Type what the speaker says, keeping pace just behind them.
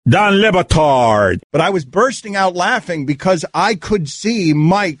Don Lebatard. But I was bursting out laughing because I could see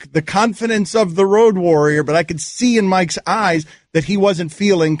Mike, the confidence of the Road Warrior, but I could see in Mike's eyes that he wasn't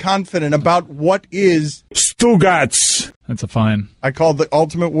feeling confident about what is Stugotz. That's a fine. I called the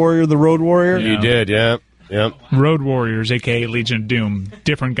Ultimate Warrior the Road Warrior. You did, yeah. Yep. Road Warriors, a.k.a. Legion of Doom.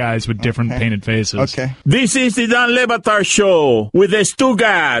 Different guys with different painted faces. Okay. This is the Don Lebatard Show with the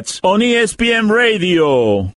Stugotz on ESPN Radio.